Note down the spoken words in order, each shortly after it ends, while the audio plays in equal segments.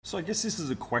So I guess this is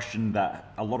a question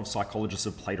that a lot of psychologists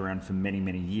have played around for many,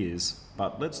 many years,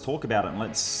 but let's talk about it and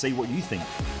let's see what you think.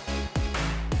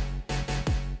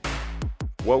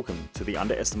 Welcome to The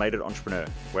Underestimated Entrepreneur,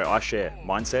 where I share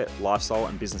mindset, lifestyle,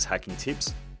 and business hacking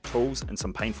tips, tools, and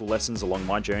some painful lessons along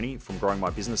my journey from growing my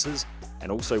businesses and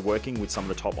also working with some of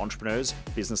the top entrepreneurs,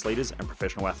 business leaders, and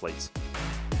professional athletes.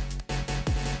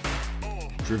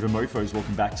 Driven Mofos,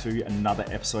 welcome back to another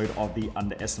episode of The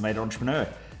Underestimated Entrepreneur.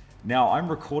 Now, I'm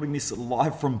recording this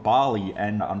live from Bali,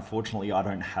 and unfortunately, I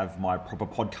don't have my proper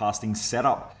podcasting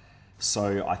setup.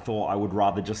 So I thought I would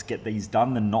rather just get these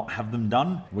done than not have them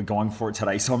done. We're going for it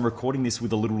today. So I'm recording this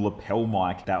with a little lapel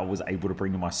mic that I was able to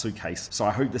bring in my suitcase. So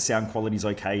I hope the sound quality is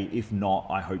okay. If not,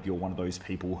 I hope you're one of those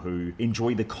people who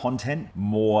enjoy the content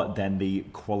more than the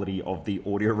quality of the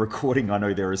audio recording. I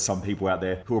know there are some people out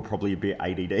there who are probably a bit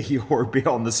ADD or a bit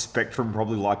on the spectrum,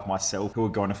 probably like myself, who are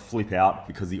going to flip out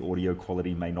because the audio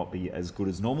quality may not be as good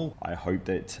as normal. I hope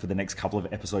that for the next couple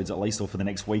of episodes at least, or for the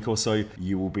next week or so,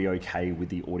 you will be okay with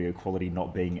the audio quality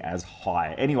not being as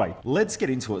high. Anyway, let's get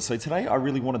into it. So today I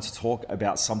really wanted to talk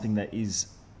about something that is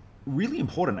really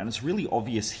important and it's really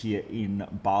obvious here in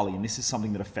Bali, and this is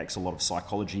something that affects a lot of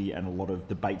psychology, and a lot of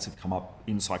debates have come up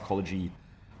in psychology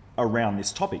around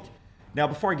this topic. Now,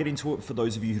 before I get into it, for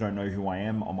those of you who don't know who I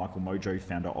am, I'm Michael Mojo,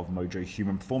 founder of Mojo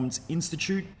Human Performance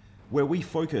Institute, where we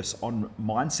focus on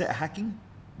mindset hacking,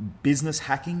 business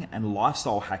hacking, and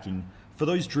lifestyle hacking for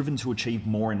those driven to achieve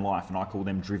more in life, and I call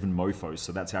them Driven Mofos.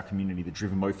 So that's our community, the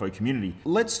Driven Mofo community.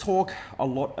 Let's talk a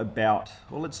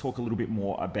little bit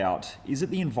more about, is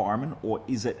it the environment or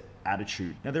is it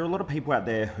attitude? Now, there are a lot of people out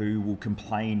there who will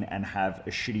complain and have a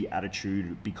shitty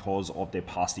attitude because of their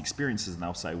past experiences, and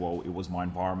they'll say, well, it was my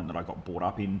environment that I got brought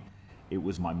up in, it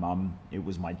was my mum, it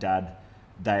was my dad,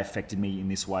 they affected me in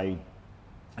this way,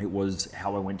 it was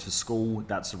how I went to school,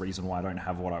 that's the reason why I don't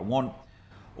have what I want.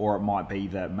 Or it might be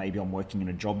that maybe I'm working in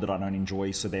a job that I don't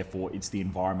enjoy, so therefore it's the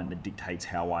environment that dictates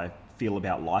how I feel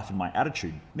about life and my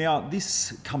attitude. Now,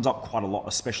 this comes up quite a lot,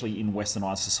 especially in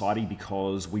westernized society,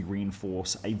 because we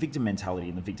reinforce a victim mentality,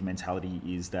 and the victim mentality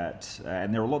is that,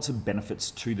 and there are lots of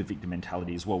benefits to the victim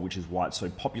mentality as well, which is why it's so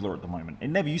popular at the moment. It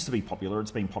never used to be popular.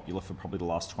 It's been popular for probably the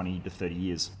last 20 to 30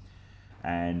 years.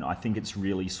 And I think it's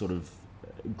really sort of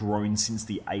grown since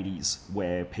the 80s,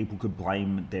 where people could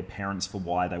blame their parents for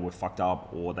why they were fucked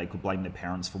up, or they could blame their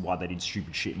parents for why they did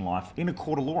stupid shit in life in a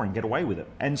court of law and get away with it.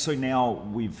 And so now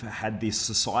we've had this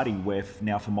society where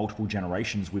now for multiple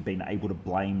generations we've been able to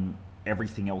blame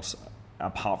everything else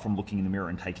apart from looking in the mirror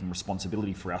and taking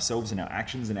responsibility for ourselves and our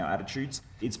actions and our attitudes.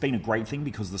 It's been a great thing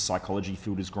because the psychology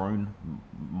field has grown,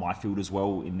 my field as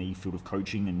well, in the field of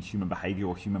coaching and human behavior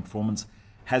or human performance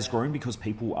has grown, because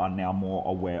people are now more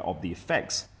aware of the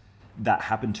effects that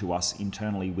happen to us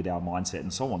internally with our mindset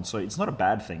and so on. So it's not a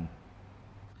bad thing.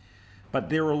 But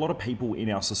there are a lot of people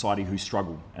in our society who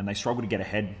struggle, and they struggle to get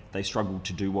ahead. They struggle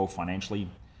to do well financially.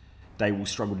 They will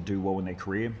struggle to do well in their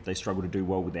career. They struggle to do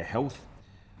well with their health.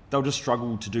 They'll just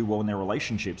struggle to do well in their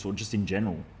relationships or just in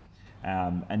general.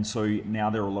 And so now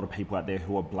there are a lot of people out there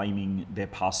who are blaming their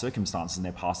past circumstances and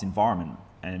their past environment.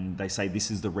 And they say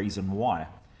this is the reason why.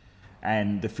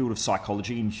 And the field of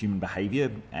psychology and human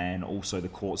behavior, and also the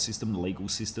court system, the legal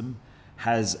system,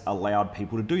 has allowed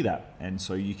people to do that. And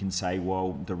so you can say,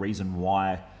 well, the reason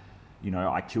why,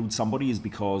 I killed somebody is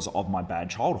because of my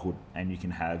bad childhood, and you can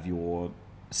have your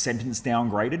sentence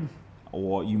downgraded,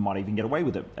 or you might even get away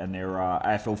with it. And there are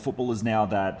AFL footballers now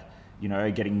that,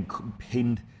 are getting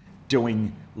pinned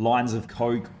doing lines of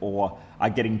coke, or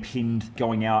are getting pinned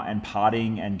going out and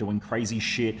partying and doing crazy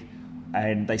shit.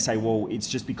 And they say, well, it's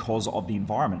just because of the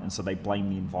environment. And so they blame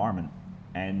the environment.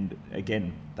 And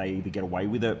again, they either get away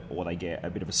with it or they get a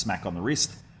bit of a smack on the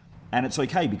wrist. And it's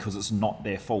okay because it's not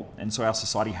their fault. And so our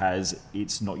society has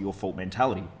it's not your fault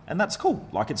mentality. And that's cool.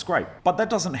 It's great. But that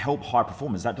doesn't help high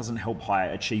performers. That doesn't help high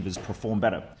achievers perform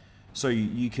better. So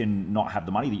you can not have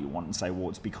the money that you want and say, well,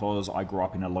 it's because I grew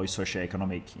up in a low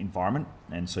socioeconomic environment.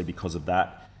 And so because of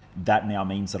that, that now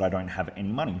means that I don't have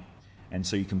any money. And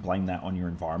so you can blame that on your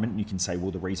environment. And you can say,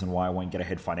 well, the reason why I won't get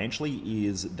ahead financially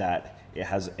is that it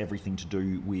has everything to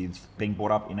do with being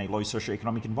brought up in a low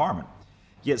socioeconomic environment.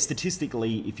 Yet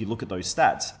statistically, if you look at those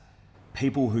stats,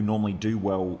 people who normally do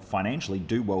well financially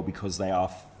do well because they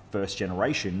are first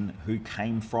generation who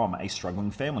came from a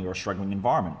struggling family or a struggling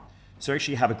environment. So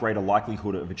actually have a greater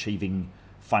likelihood of achieving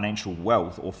financial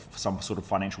wealth or some sort of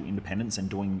financial independence and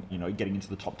doing, getting into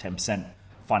the top 10%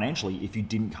 financially if you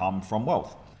didn't come from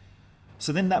wealth.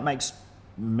 So then that makes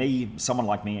me, someone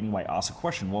like me anyway, ask a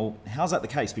question. Well, how's that the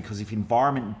case? Because if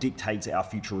environment dictates our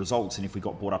future results, and if we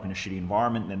got brought up in a shitty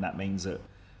environment, then that means that,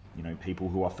 people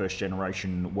who are first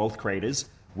generation wealth creators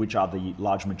which are the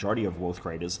large majority of wealth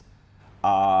creators,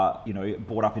 are,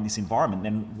 brought up in this environment,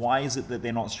 then why is it that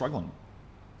they're not struggling?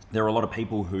 There are a lot of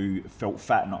people who felt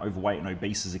fat and overweight and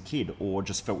obese as a kid, or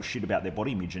just felt shit about their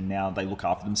body image, and now they look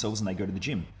after themselves and they go to the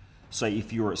gym. So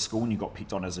if you were at school and you got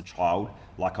picked on as a child,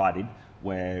 like I did,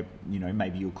 where,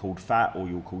 maybe you were called fat or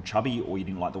you were called chubby or you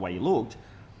didn't like the way you looked,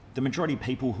 the majority of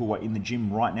people who are in the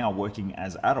gym right now working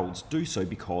as adults do so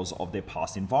because of their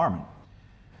past environment.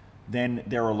 Then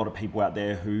there are a lot of people out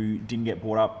there who didn't get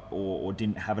brought up or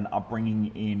didn't have an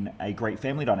upbringing in a great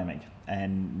family dynamic.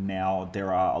 And now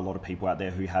there are a lot of people out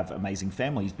there who have amazing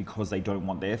families because they don't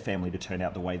want their family to turn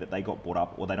out the way that they got brought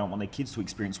up, or they don't want their kids to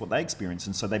experience what they experienced.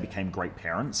 And so they became great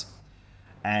parents,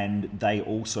 and they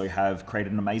also have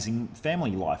created an amazing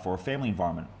family life or a family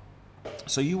environment.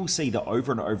 So you will see that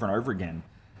over and over and over again,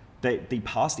 that the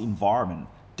past environment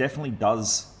definitely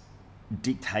does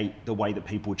dictate the way that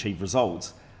people achieve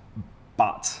results.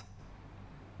 But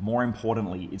more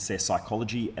importantly, it's their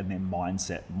psychology and their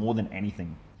mindset more than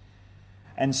anything.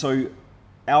 And so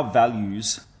our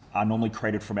values are normally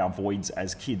created from our voids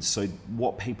as kids. So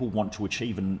what people want to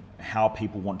achieve and how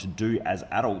people want to do as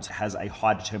adults has a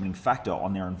high determining factor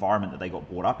on their environment that they got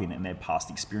brought up in and their past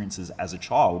experiences as a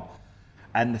child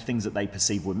and the things that they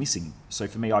perceive were missing. So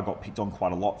for me, I got picked on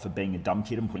quite a lot for being a dumb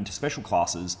kid and put into special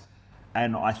classes.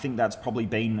 And I think that's probably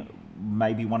been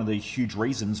maybe one of the huge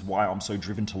reasons why I'm so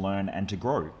driven to learn and to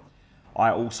grow.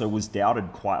 I also was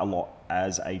doubted quite a lot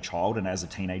as a child and as a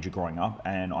teenager growing up,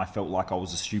 and I felt like I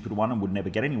was a stupid one and would never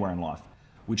get anywhere in life,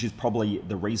 which is probably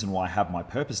the reason why I have my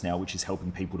purpose now, which is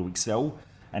helping people to excel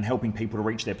and helping people to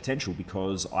reach their potential,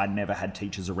 because I never had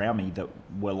teachers around me that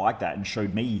were like that and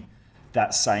showed me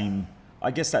that same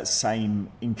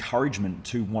encouragement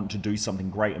to want to do something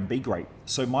great and be great.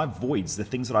 So my voids, the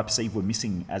things that I perceived were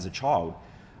missing as a child,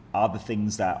 are the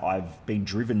things that I've been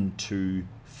driven to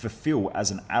fulfill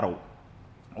as an adult.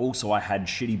 Also, I had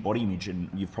shitty body image, and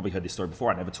you've probably heard this story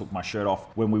before. I never took my shirt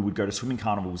off when we would go to swimming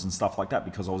carnivals and stuff like that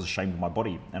because I was ashamed of my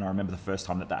body. And I remember the first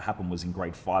time that happened was in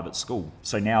grade 5 at school.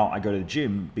 So now I go to the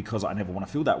gym because I never want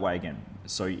to feel that way again.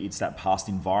 So it's that past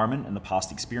environment and the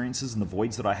past experiences and the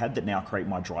voids that I had that now create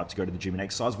my drive to go to the gym and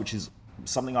exercise, which is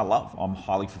something I love. I'm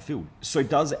highly fulfilled. So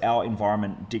does our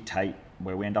environment dictate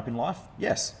where we end up in life?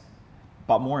 Yes.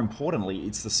 But more importantly,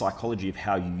 it's the psychology of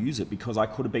how you use it, because I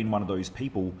could have been one of those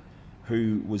people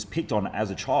who was picked on as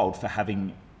a child for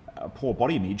having a poor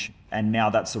body image, and now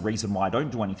that's the reason why I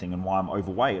don't do anything and why I'm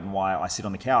overweight and why I sit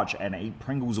on the couch and eat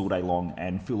Pringles all day long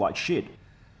and feel like shit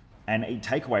and eat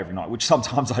takeaway every night, which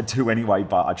sometimes I do anyway,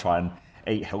 but I try and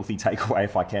eat healthy takeaway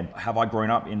if I can. Have I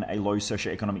grown up in a low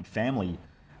socioeconomic family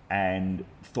and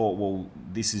thought, well,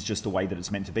 this is just the way that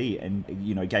it's meant to be,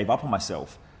 and gave up on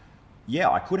myself? Yeah,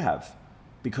 I could have,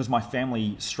 because my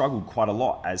family struggled quite a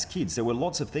lot as kids. There were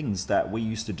lots of things that we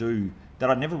used to do that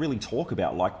I never really talk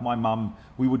about. Like my mum,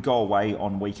 we would go away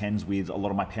on weekends with a lot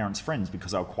of my parents' friends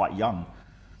because they were quite young.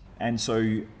 And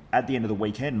so at the end of the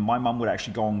weekend, my mum would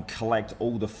actually go and collect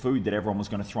all the food that everyone was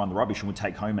going to throw in the rubbish and would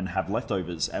take home and have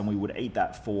leftovers. And we would eat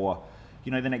that for,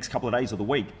 the next couple of days of the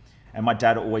week. And my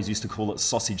dad always used to call it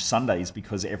sausage Sundays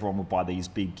because everyone would buy these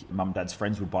big, mum and dad's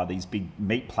friends would buy these big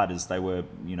meat platters. They were,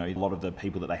 a lot of the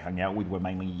people that they hung out with were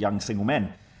mainly young single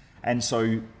men. And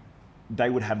so they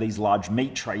would have these large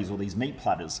meat trays or these meat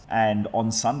platters. And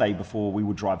on Sunday, before we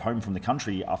would drive home from the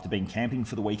country after being camping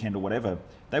for the weekend or whatever,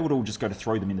 they would all just go to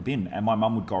throw them in the bin. And my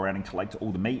mum would go around and collect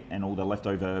all the meat and all the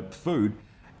leftover food.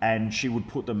 And she would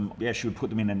put them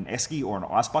in an esky or an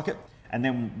ice bucket. And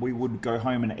then we would go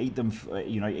home and eat them,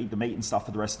 eat the meat and stuff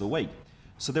for the rest of the week.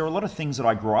 So there are a lot of things that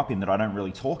I grew up in that I don't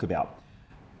really talk about.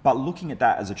 But looking at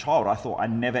that as a child, I thought I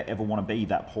never ever want to be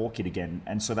that poor kid again.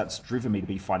 And so that's driven me to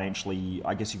be financially,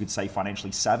 I guess you could say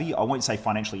financially savvy. I won't say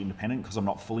financially independent because I'm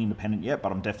not fully independent yet,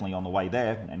 but I'm definitely on the way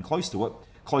there and close to it,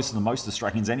 closer than most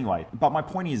Australians anyway. But my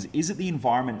point is it the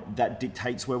environment that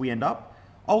dictates where we end up?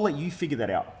 I'll let you figure that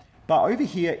out. But over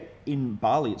here in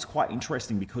Bali, it's quite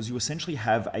interesting because you essentially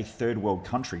have a third world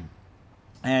country.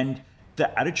 And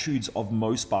the attitudes of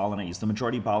most Balinese, the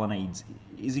majority of Balinese,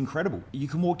 is incredible. You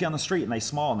can walk down the street and they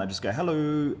smile and they just go,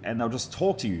 hello, and they'll just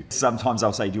talk to you. Sometimes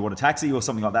they'll say, do you want a taxi or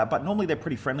something like that? But normally they're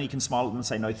pretty friendly. You can smile at them and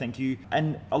say, no, thank you.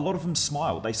 And a lot of them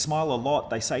smile. They smile a lot.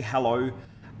 They say hello.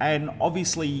 And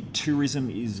obviously tourism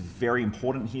is very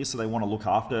important here. So they want to look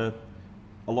after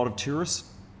a lot of tourists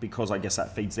because I guess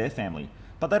that feeds their family.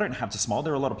 But they don't have to smile.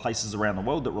 There are a lot of places around the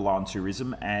world that rely on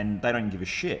tourism and they don't give a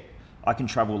shit. I can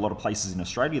travel a lot of places in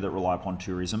Australia that rely upon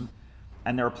tourism,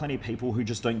 and there are plenty of people who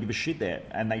just don't give a shit there,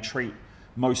 and they treat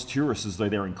most tourists as though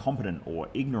they're incompetent or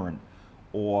ignorant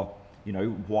or,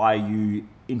 why are you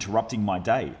interrupting my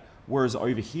day? Whereas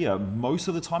over here, most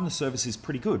of the time the service is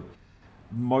pretty good.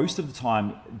 Most of the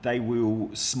time they will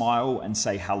smile and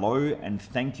say hello and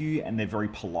thank you, and they're very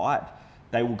polite.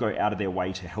 They will go out of their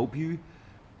way to help you.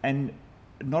 And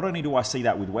not only do I see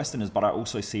that with Westerners, but I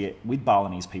also see it with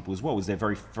Balinese people as well, as they're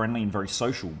very friendly and very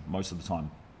social most of the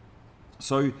time.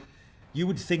 So you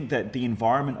would think that the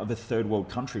environment of a third world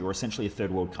country, or essentially a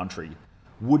third world country,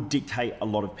 would dictate a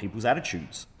lot of people's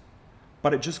attitudes.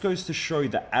 But it just goes to show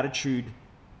that attitude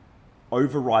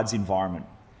overrides environment.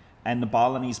 And the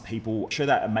Balinese people show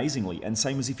that amazingly. And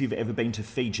same as if you've ever been to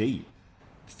Fiji.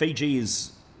 Fiji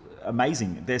is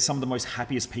amazing. They're some of the most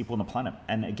happiest people on the planet.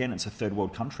 And again, it's a third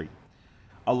world country.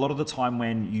 A lot of the time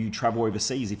when you travel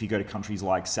overseas, if you go to countries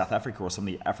like South Africa or some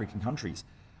of the African countries,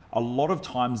 a lot of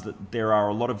times that there are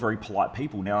a lot of very polite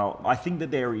people. Now, I think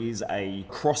that there is a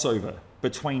crossover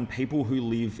between people who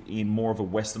live in more of a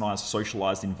westernized,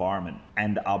 socialized environment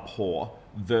and are poor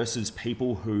versus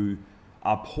people who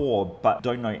are poor but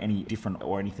don't know any different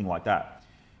or anything like that.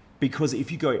 Because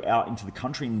if you go out into the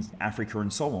country in Africa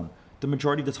and so on, the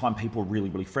majority of the time people are really,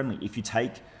 really friendly. If you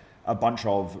take a bunch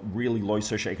of really low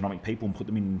socioeconomic people and put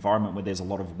them in an environment where there's a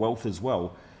lot of wealth as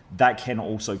well, that can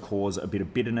also cause a bit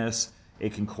of bitterness.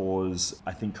 It can cause,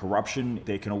 I think, corruption.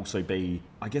 There can also be,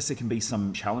 I guess there can be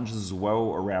some challenges as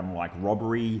well around like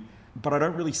robbery, but I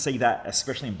don't really see that,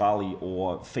 especially in Bali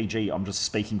or Fiji. I'm just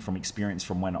speaking from experience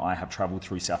from when I have traveled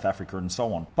through South Africa and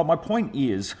so on. But my point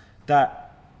is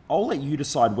that I'll let you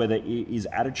decide whether it is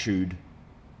attitude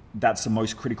that's the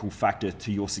most critical factor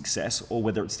to your success or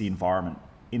whether it's the environment.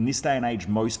 In this day and age,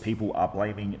 most people are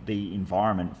blaming the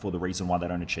environment for the reason why they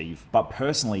don't achieve. But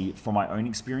personally, from my own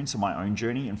experience and my own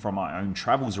journey and from my own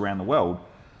travels around the world,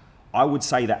 I would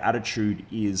say that attitude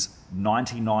is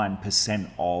 99%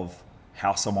 of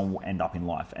how someone will end up in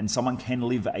life. And someone can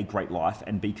live a great life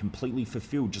and be completely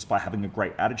fulfilled just by having a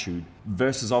great attitude,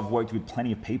 versus I've worked with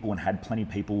plenty of people and had plenty of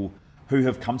people who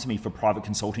have come to me for private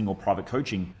consulting or private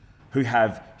coaching who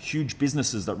have huge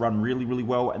businesses that run really, really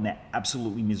well and they're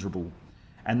absolutely miserable.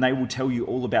 And they will tell you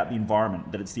all about the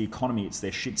environment, that it's the economy, it's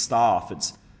their shit staff,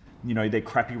 it's, you know, their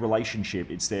crappy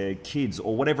relationship, it's their kids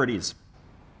or whatever it is.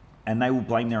 And they will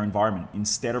blame their environment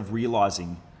instead of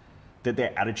realizing that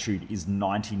their attitude is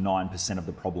 99% of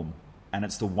the problem. And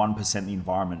it's the 1% the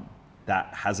environment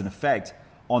that has an effect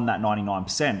on that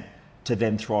 99% to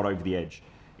then throw it over the edge.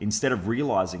 Instead of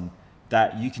realizing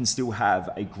that you can still have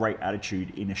a great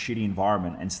attitude in a shitty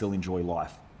environment and still enjoy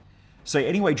life. So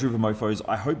anyway, Driven Mofos,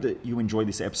 I hope that you enjoy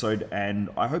this episode, and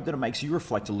I hope that it makes you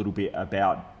reflect a little bit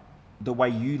about the way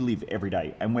you live every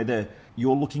day and whether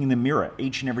you're looking in the mirror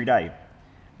each and every day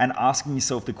and asking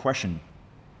yourself the question,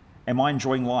 am I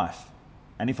enjoying life?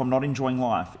 And if I'm not enjoying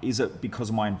life, is it because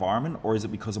of my environment or is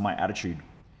it because of my attitude?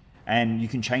 And you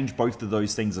can change both of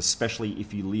those things, especially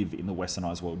if you live in the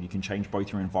westernized world. You can change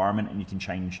both your environment and you can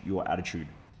change your attitude.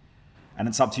 And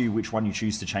it's up to you which one you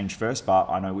choose to change first, but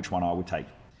I know which one I would take.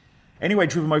 Anyway,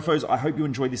 Driven Mofos, I hope you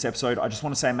enjoyed this episode. I just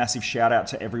want to say a massive shout out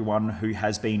to everyone who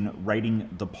has been rating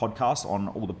the podcast on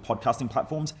all the podcasting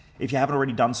platforms. If you haven't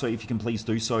already done so, if you can please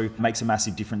do so, it makes a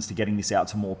massive difference to getting this out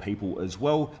to more people as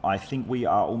well. I think we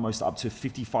are almost up to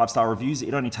 55-star reviews.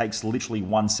 It only takes literally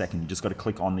 1 second. You just got to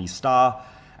click on the star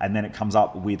and then it comes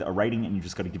up with a rating and you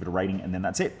just got to give it a rating and then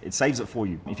that's it. It saves it for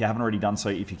you. If you haven't already done so,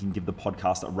 if you can give the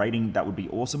podcast a rating, that would be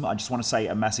awesome. I just want to say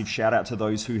a massive shout out to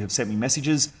those who have sent me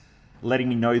messages letting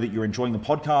me know that you're enjoying the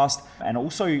podcast and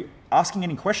also asking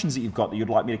any questions that you've got that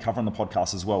you'd like me to cover on the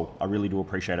podcast as well. I really do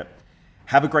appreciate it.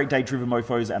 Have a great day, Driven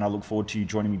Mofos, and I look forward to you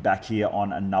joining me back here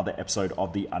on another episode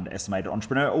of The Underestimated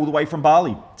Entrepreneur all the way from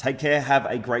Bali. Take care. Have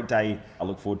a great day. I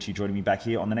look forward to you joining me back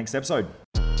here on the next episode.